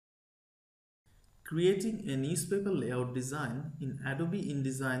Creating a newspaper layout design in Adobe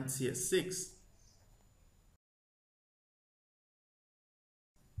InDesign CS6.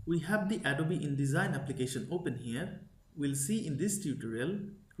 We have the Adobe InDesign application open here. We'll see in this tutorial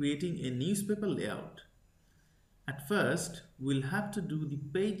creating a newspaper layout. At first, we'll have to do the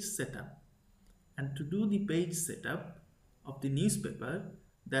page setup. And to do the page setup of the newspaper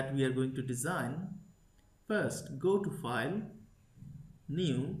that we are going to design, first go to File,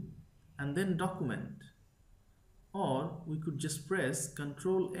 New, and then Document. Or we could just press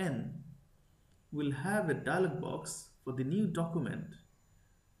Ctrl N. We'll have a dialog box for the new document.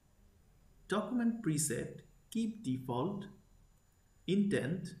 Document preset, keep default,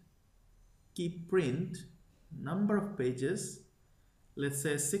 intent, keep print, number of pages, let's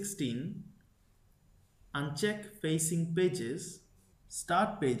say 16, uncheck facing pages,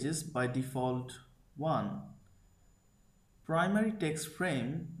 start pages by default 1. Primary text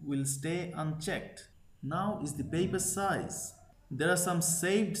frame will stay unchecked. Now is the paper size. There are some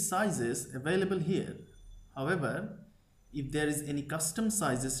saved sizes available here. However, if there is any custom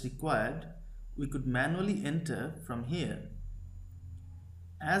sizes required, we could manually enter from here.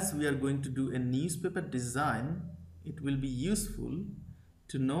 As we are going to do a newspaper design, it will be useful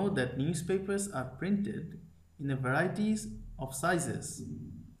to know that newspapers are printed in a variety of sizes,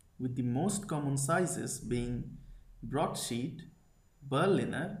 with the most common sizes being broadsheet,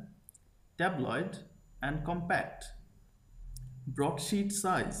 Berliner, tabloid, and compact. Broadsheet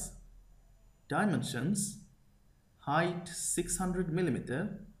size, dimensions, height 600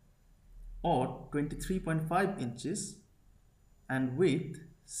 mm or 23.5 inches and width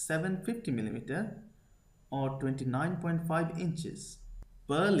 750 mm or 29.5 inches.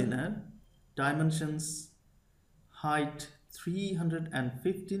 Berliner, dimensions, height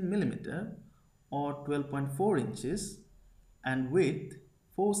 315 mm or 12.4 inches and width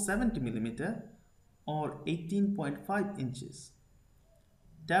 470 mm or 18.5 inches.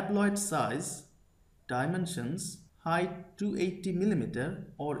 Tabloid size, dimensions, height 280 mm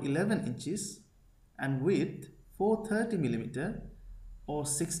or 11 inches and width 430 mm or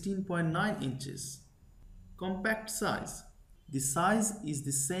 16.9 inches. Compact size, the size is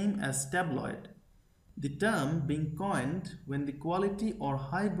the same as tabloid, the term being coined when the quality or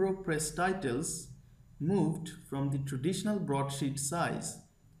highbrow press titles moved from the traditional broadsheet size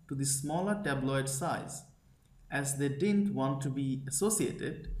to the smaller tabloid size, as they didn't want to be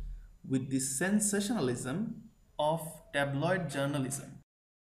associated with the sensationalism of tabloid journalism.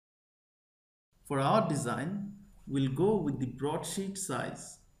 For our design, we'll go with the broadsheet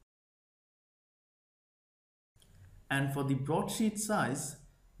size. And for the broadsheet size,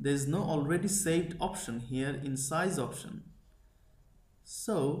 there is no already saved option here in size option.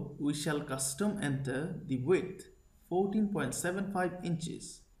 So we shall custom enter the width 14.75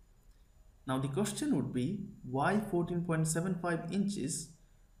 inches. Now the question would be, why 14.75 inches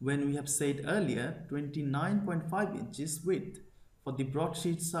when we have said earlier 29.5 inches width for the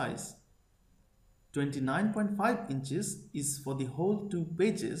broadsheet size? 29.5 inches is for the whole 2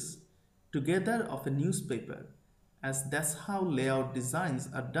 pages together of a newspaper, as that's how layout designs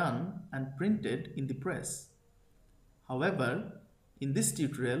are done and printed in the press. However, in this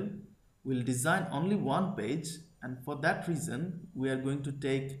tutorial, we'll design only 1 page, and for that reason, we are going to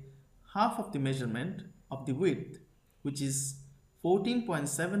take half of the measurement of the width, which is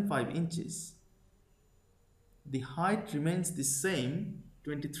 14.75 inches. The height remains the same,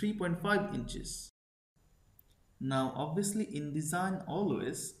 23.5 inches. Now obviously InDesign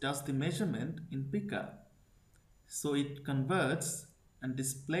always does the measurement in picker. So it converts and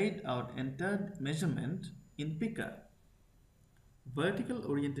displayed our entered measurement in picker. Vertical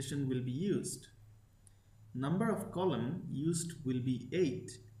orientation will be used. Number of column used will be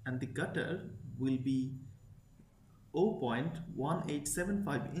 8 and the gutter will be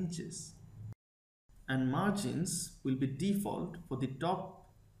 0.1875 inches. And margins will be default for the top,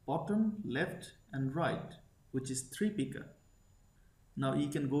 bottom, left and right, which is 3 picker. Now you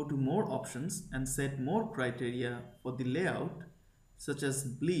can go to more options and set more criteria for the layout, such as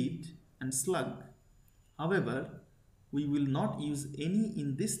bleed and slug. However, we will not use any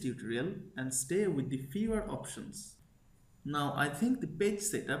in this tutorial and stay with the fewer options. Now I think the page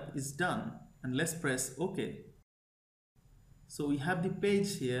setup is done, and let's press OK. So we have the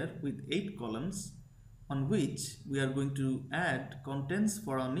page here with 8 columns on which we are going to add contents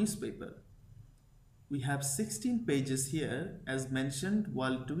for our newspaper. We have 16 pages here as mentioned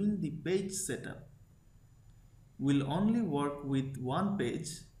while doing the page setup. We'll only work with 1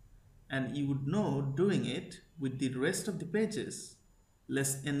 page, and you would know doing it with the rest of the pages.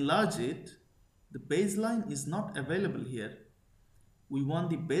 Let's enlarge it. The baseline is not available here. We want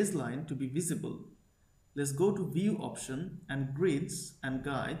the baseline to be visible. Let's go to View option and Grids and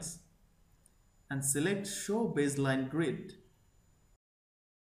Guides and select Show Baseline Grid.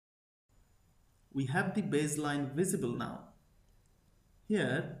 We have the baseline visible now.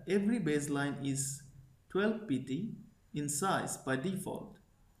 Here, every baseline is 12 pt in size by default.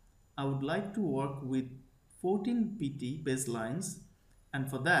 I would like to work with 14 pt baselines, and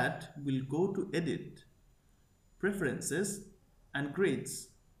for that we'll go to Edit, Preferences and Grids.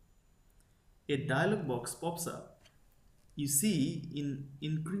 A dialog box pops up. You see in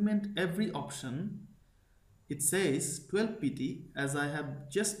Increment Every option, it says 12 pt as I have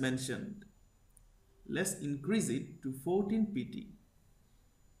just mentioned. Let's increase it to 14 pt.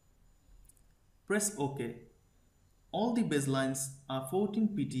 Press OK. All the baselines are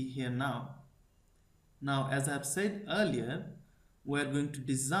 14 pt here now. Now, as I have said earlier, we are going to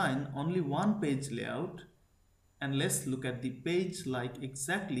design only one page layout, and let's look at the page like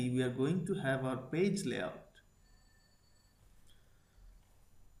exactly we are going to have our page layout.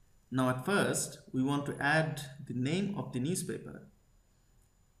 Now at first, we want to add the name of the newspaper.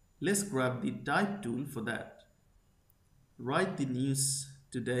 Let's grab the type tool for that. Write the news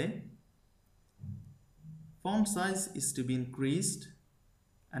today. Font size is to be increased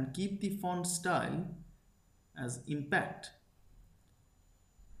and keep the font style as impact.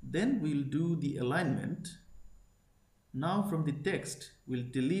 Then we'll do the alignment. Now from the text, we'll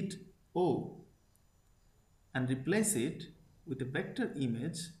delete O and replace it with a vector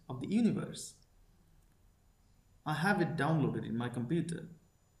image of the universe. I have it downloaded in my computer.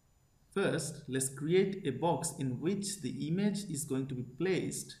 First, let's create a box in which the image is going to be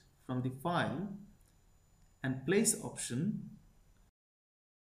placed from the file and place option.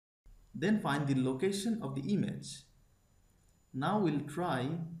 Then find the location of the image. Now we'll try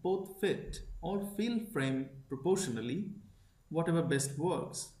both fit or fill frame proportionally, whatever best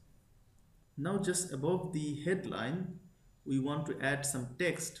works. Now just above the headline, we want to add some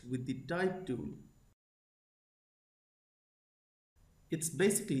text with the type tool. It's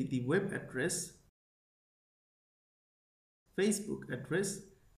basically the web address, Facebook address,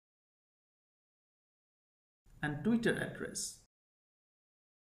 and Twitter address.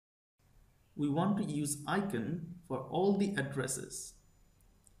 We want to use icon for all the addresses.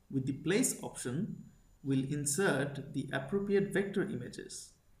 With the place option, we'll insert the appropriate vector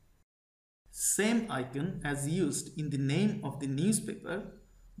images. Same icon as used in the name of the newspaper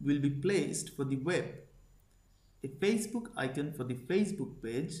will be placed for the web. A Facebook icon for the Facebook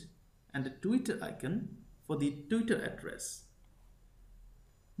page and a Twitter icon for the Twitter address.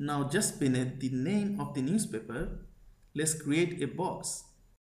 Now just beneath the name of the newspaper, let's create a box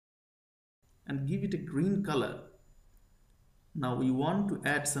and give it a green color. Now we want to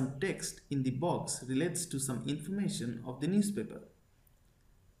add some text in the box relates to some information of the newspaper.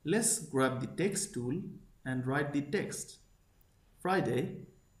 Let's grab the text tool and write the text. Friday,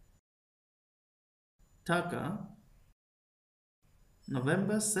 Dhaka,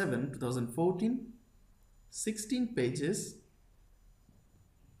 November 7, 2014, 16 pages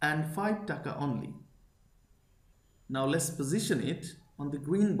and 5 taka only. Now let's position it on the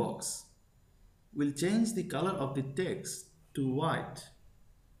green box. We'll change the color of the text to white.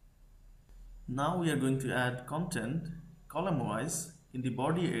 Now we are going to add content column-wise in the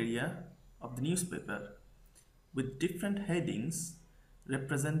body area of the newspaper with different headings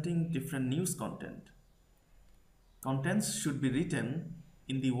representing different news content. Contents should be written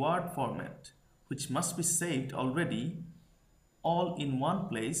in the Word format, which must be saved already, all in one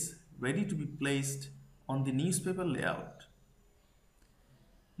place, ready to be placed on the newspaper layout.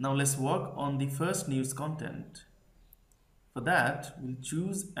 Now let's work on the first news content. For that, we'll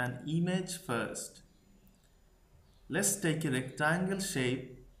choose an image first. Let's take a rectangle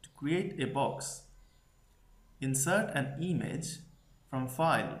shape to create a box. Insert an image from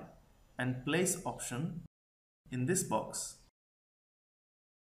File and Place option in this box.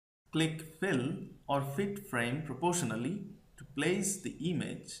 Click Fill or Fit Frame proportionally to place the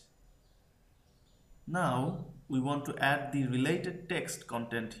image. Now we want to add the related text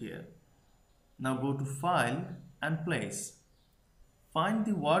content here. Now go to File and Place. Find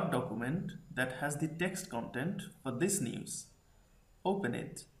the Word document that has the text content for this news. Open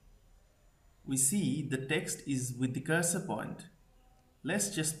it. We see the text is with the cursor point.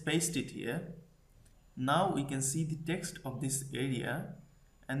 Let's just paste it here. Now we can see the text of this area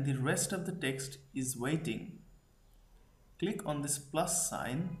and the rest of the text is waiting. Click on this plus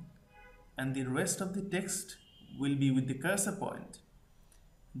sign and the rest of the text will be with the cursor point.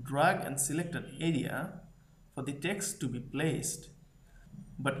 Drag and select an area for the text to be placed.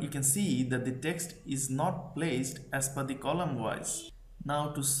 But you can see that the text is not placed as per the column wise.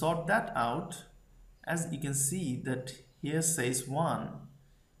 Now to sort that out, As you can see that here says 1,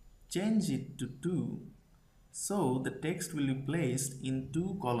 change it to 2. So the text will be placed in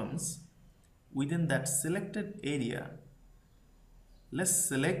 2 columns within that selected area. Let's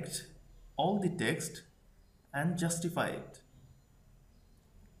select all the text and justify it.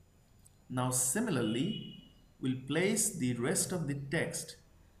 Now similarly, we'll place the rest of the text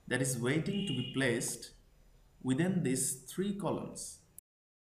that is waiting to be placed within these 3 columns.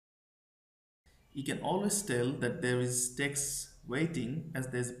 You can always tell that there is text waiting as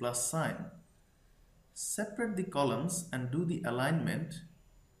there is a plus sign. Separate the columns and do the alignment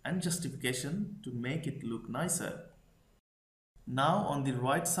and justification to make it look nicer. Now on the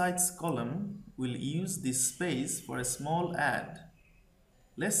right side's column, we'll use this space for a small ad.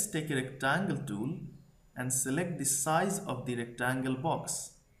 Let's take a rectangle tool and select the size of the rectangle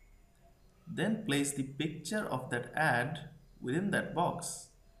box. Then place the picture of that ad within that box.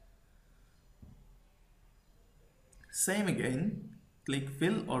 Same again, click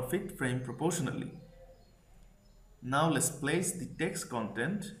fill or fit frame proportionally. Now let's place the text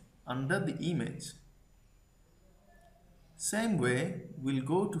content under the image. Same way, we'll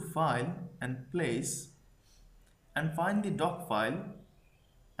go to File and Place and find the doc file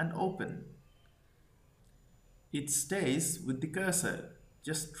and open. It stays with the cursor.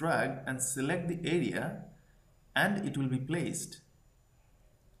 Just drag and select the area and it will be placed.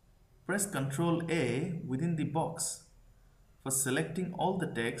 Press Ctrl A within the box for selecting all the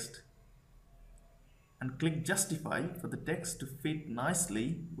text and click Justify for the text to fit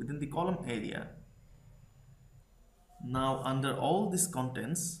nicely within the column area. Now under all these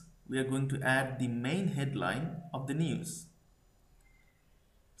contents, we are going to add the main headline of the news.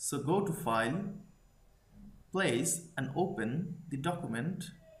 So go to File, Place and open the document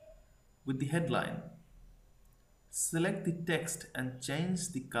with the headline. Select the text and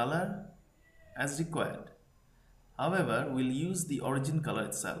change the color as required. However, we'll use the origin color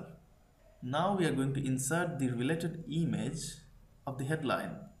itself. Now we are going to insert the related image of the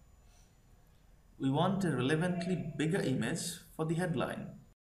headline. We want a relevantly bigger image for the headline.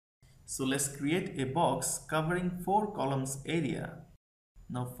 So let's create a box covering 4 columns area.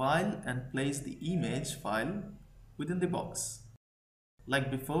 Now file and place the image file within the box. Like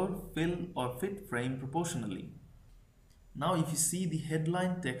before, fill or fit frame proportionally. Now if you see the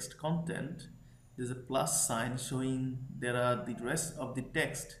headline text content, there's a plus sign showing there are the rest of the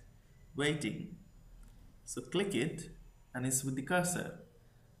text waiting. So click it and it's with the cursor.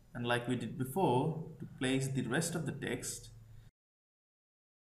 And like we did before, to place the rest of the text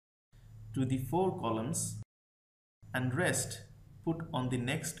to the 4 columns and rest put on the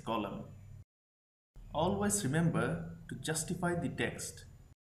next column. Always remember to justify the text.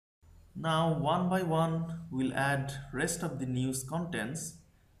 Now one by one we'll add rest of the news contents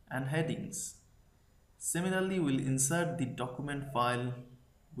and headings. Similarly, we'll insert the document file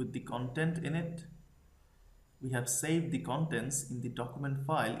with the content in it. We have saved the contents in the document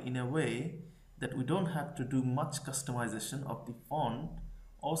file in a way that we don't have to do much customization of the font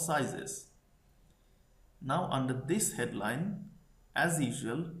or sizes. Now under this headline, as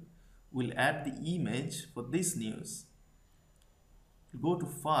usual, we'll add the image for this news. Go to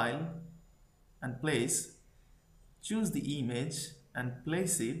File and Place, choose the image and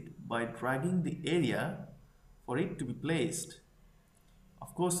place it by dragging the area for it to be placed.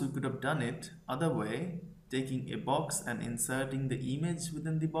 Of course, we could have done it other way, taking a box and inserting the image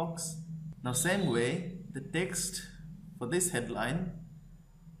within the box. Now same way, the text for this headline,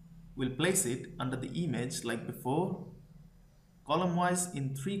 we'll place it under the image like before, column wise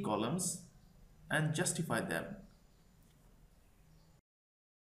in 3 columns and justify them.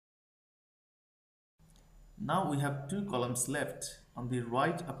 Now we have 2 columns left on the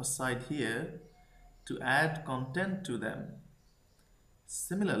right upper side here to add content to them.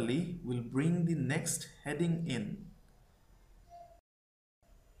 Similarly, we'll bring the next heading in.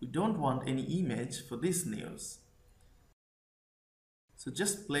 We don't want any image for this news. So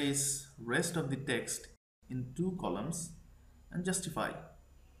just place rest of the text in 2 columns and justify.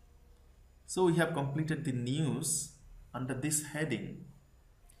 So we have completed the news under this heading.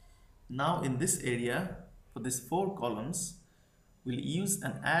 Now in this area, for these 4 columns, we'll use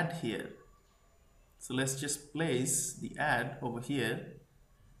an ad here. So let's just place the ad over here.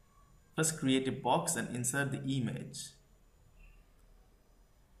 First create a box and insert the image.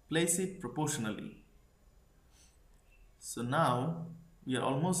 Place it proportionally. So now we are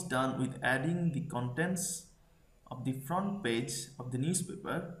almost done with adding the contents of the front page of the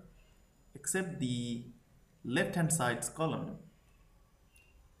newspaper, except the left hand side's column.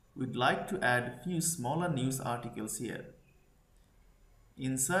 We'd like to add a few smaller news articles here.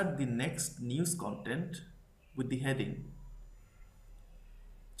 insert the next news content with the heading.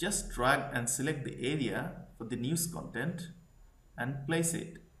 Just drag and select the area for the news content and place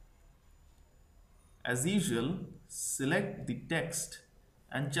it. As usual, select the text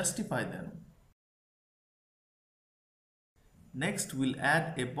and justify them. Next, we'll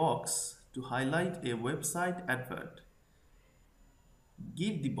add a box to highlight a website advert.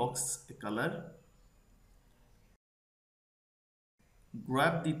 Give the box a color.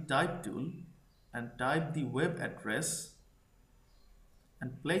 Grab the type tool and type the web address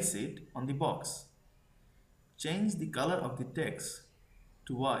and place it on the box. Change the color of the text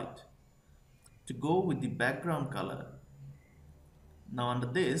to white to go with the background color. Now under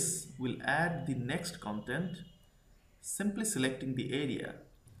this, we'll add the next content, simply selecting the area.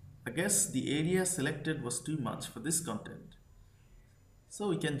 I guess the area selected was too much for this content, so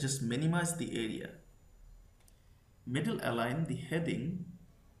we can just minimize the area. Middle align the heading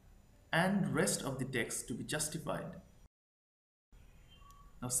and rest of the text to be justified.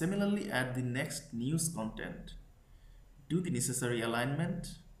 Now similarly add the next news content. Do the necessary alignment.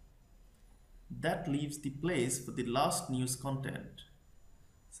 That leaves the place for the last news content.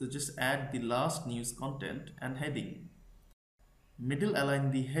 So just add the last news content and heading. Middle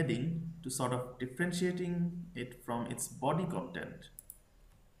align the heading to sort of differentiating it from its body content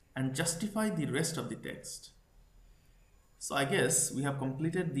and justify the rest of the text. So I guess we have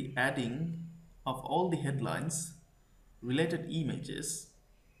completed the adding of all the headlines, related images,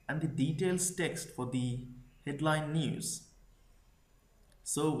 and the details text for the headline news.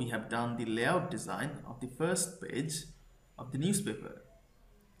 So we have done the layout design of the first page of the newspaper.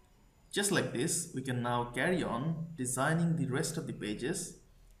 Just like this, we can now carry on designing the rest of the pages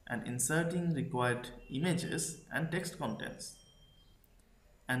and inserting required images and text contents.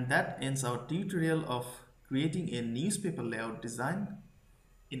 And that ends our tutorial of creating a newspaper layout design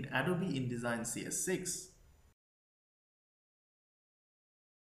in Adobe InDesign CS6.